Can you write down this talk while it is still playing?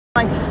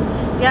Like,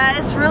 yeah,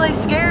 it's really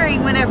scary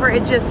whenever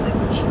it just,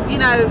 you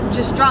know,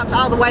 just drops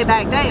all the way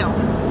back down.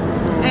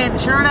 And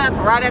sure enough,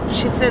 right after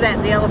she said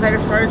that, the elevator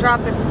started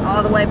dropping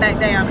all the way back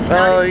down.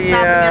 Not even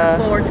stopping at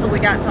the floor until we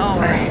got to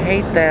ours. I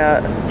hate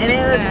that. And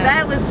it was,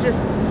 that was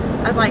just,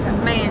 I was like,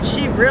 man,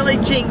 she really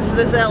jinxed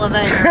this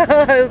elevator.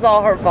 It was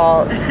all her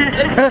fault.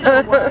 It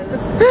so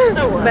was.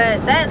 So was. But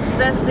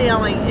that's the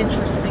only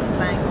interesting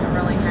thing that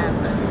really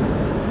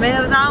happened. I mean, it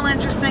was all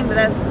interesting, but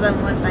that's the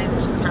one thing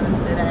that just kind of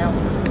stood out.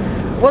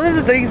 One of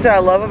the things that I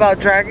love about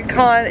Dragon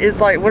Con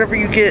is like whenever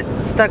you get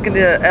stuck in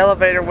the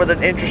elevator with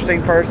an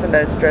interesting person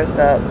that's dressed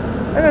up.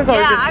 Yeah,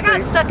 I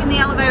got stuck in the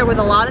elevator with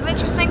a lot of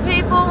interesting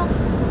people,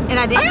 and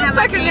I didn't have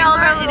my camera, in the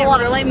elevator with a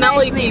lot of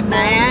smelly made me people.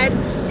 mad.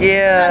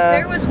 Yeah. Because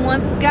there was one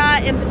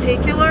guy in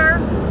particular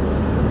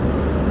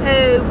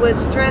who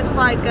was dressed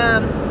like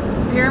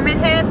Pyramid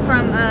Head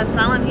from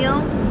Silent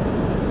Hill,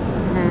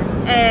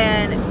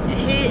 and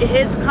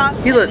his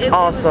costume. He looked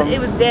awesome. It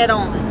was dead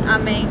on. I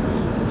mean,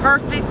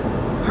 perfect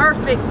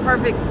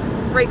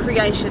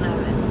recreation of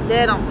it.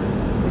 Dead on.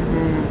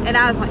 And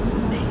I was like,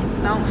 dang,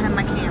 I don't have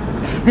my camera.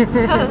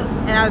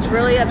 And I was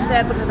really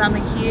upset because I'm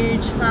a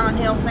huge Silent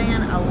Hill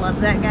fan. I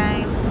love that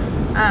game.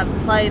 I've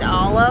played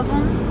all of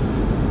them.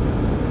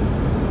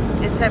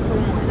 Except for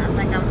one. I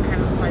think I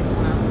haven't played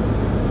one of them.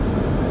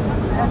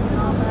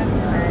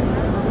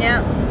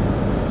 Yep.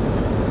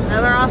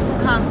 Another awesome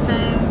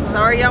costume.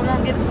 Sorry y'all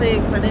won't get to see it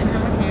because I didn't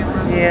have my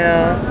camera.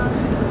 Yeah.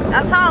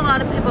 I saw a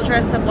lot of people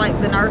dressed up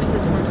like the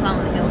nurses from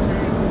Silent Hill too.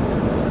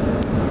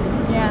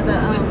 Yeah, no,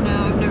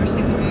 I've never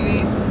seen the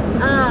movie.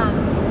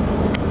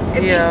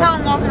 If you saw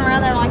them walking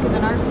around there like in the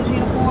nurses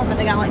uniform, but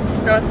they got like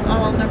stuff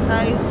all on their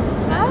face.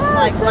 Oh,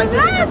 like so the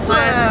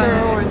plaster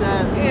right. or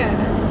the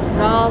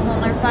dog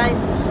on their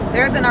face.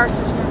 They're the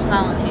nurses from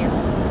Silent Hill.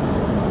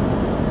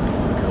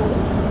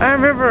 I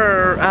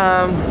remember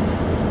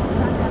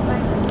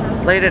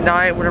late at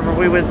night whenever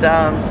we would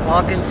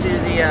walk into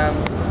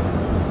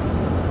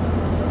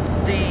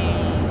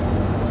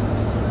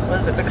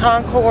the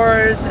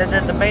concourse and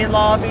then the main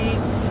lobby.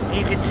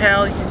 You can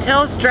tell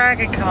it's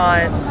Dragon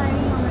Con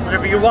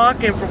whenever you're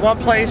walking from one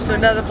place to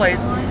another place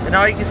and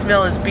all you can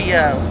smell is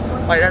BO.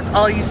 Like that's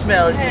all you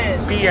smell is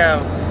just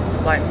BO.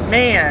 Like,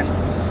 man,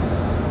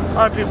 a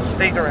lot of people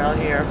stink around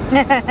here.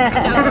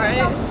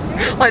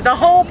 Like the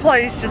whole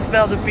place just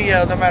smelled of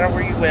BO no matter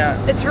where you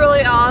went. It's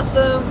really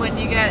awesome when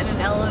you get in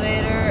an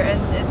elevator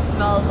and it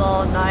smells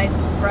all nice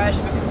and fresh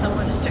because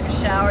someone just took a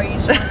shower. You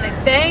just want to say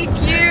thank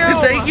you.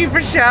 Thank you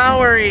for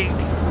showering.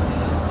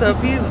 So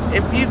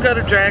if you go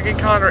to Dragon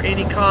Con or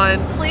any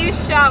con,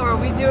 please shower.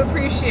 We do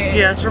appreciate it.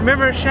 Yes,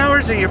 remember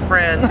showers are your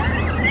friend.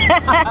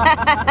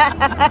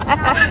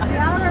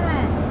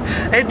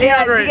 And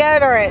deodorant. Yeah,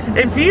 deodorant.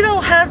 If you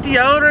don't have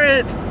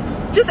deodorant,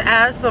 just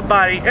ask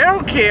somebody. I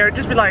don't care.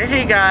 Just be like,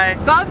 hey guy.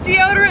 Bump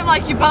deodorant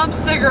like you bump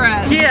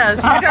cigarettes. Yes,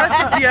 you got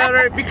some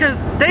deodorant because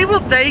they will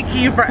thank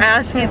you for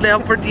asking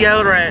them for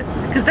deodorant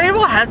because they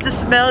will have to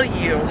smell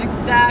you.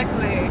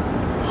 Exactly.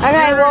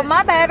 Okay, well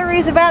my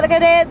battery's about to go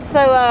dead,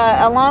 so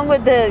along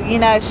with the, you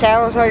know,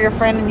 showers are your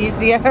friend and use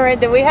deodorant,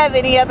 do we have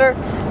any other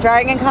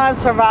Dragon Con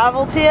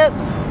survival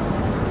tips?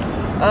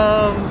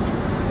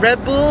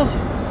 Red Bull,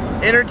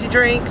 energy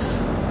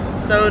drinks,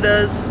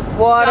 sodas,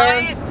 water,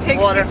 giant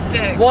pixie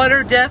sticks.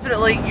 Water,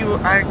 definitely.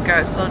 I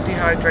got so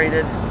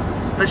dehydrated.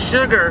 But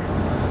sugar,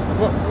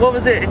 what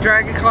was it? In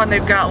Dragon Con,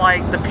 they've got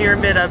like the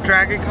pyramid of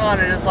Dragon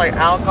Con, and it's like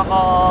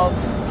alcohol,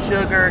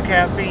 sugar,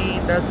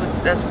 caffeine. That's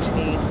what you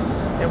need,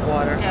 and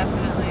water.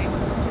 Definitely.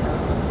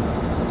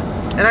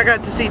 And I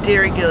got to see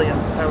Terry Gilliam.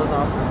 That was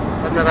awesome.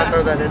 I thought I'd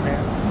throw that in there.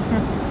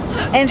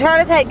 And try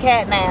to take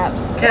cat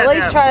naps. At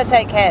least try to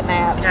take cat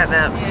naps. Cat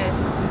naps. Yes.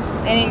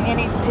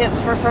 Any tips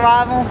for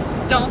survival?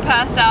 Don't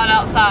pass out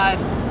outside.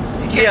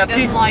 Security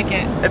doesn't like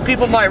it. And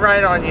people might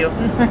ride on you.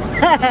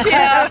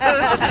 Yeah.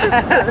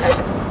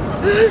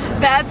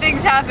 Bad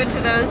things happen to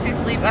those who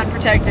sleep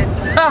unprotected.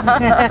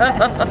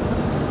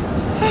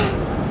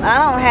 I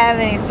don't have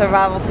any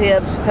survival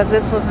tips because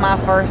this was my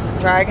first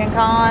Dragon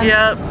Con.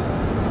 Yep.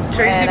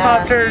 Tracy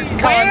popped her.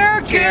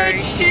 Wear good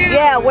shoes.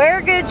 Yeah,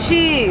 wear good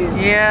shoes.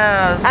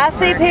 Yes. I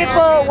see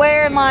people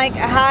wearing like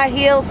high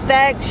heel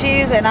stacked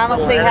shoes and I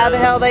don't see how the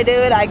hell they do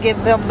it. I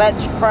give them much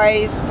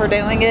praise for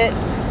doing it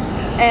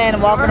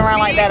and walking around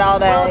like that all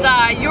day. Will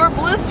die. Your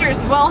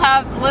blisters will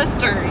have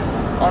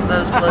blisters. On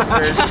those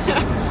blisters.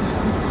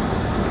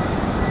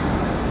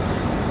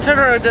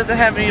 Totoro doesn't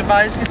have any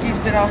advice because he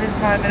spent all his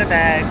time in a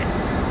bag.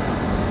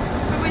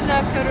 But we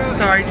love Totoro.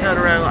 Sorry,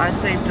 Totoro. I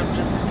saved him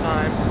just in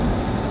time.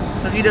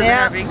 So he doesn't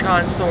have any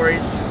con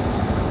stories.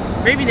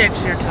 Maybe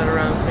next year,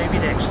 Totoro. Maybe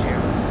next year.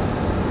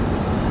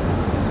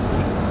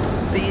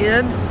 The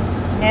end?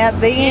 Yep,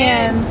 the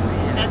end.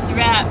 That's a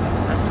wrap.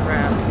 That's a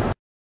wrap.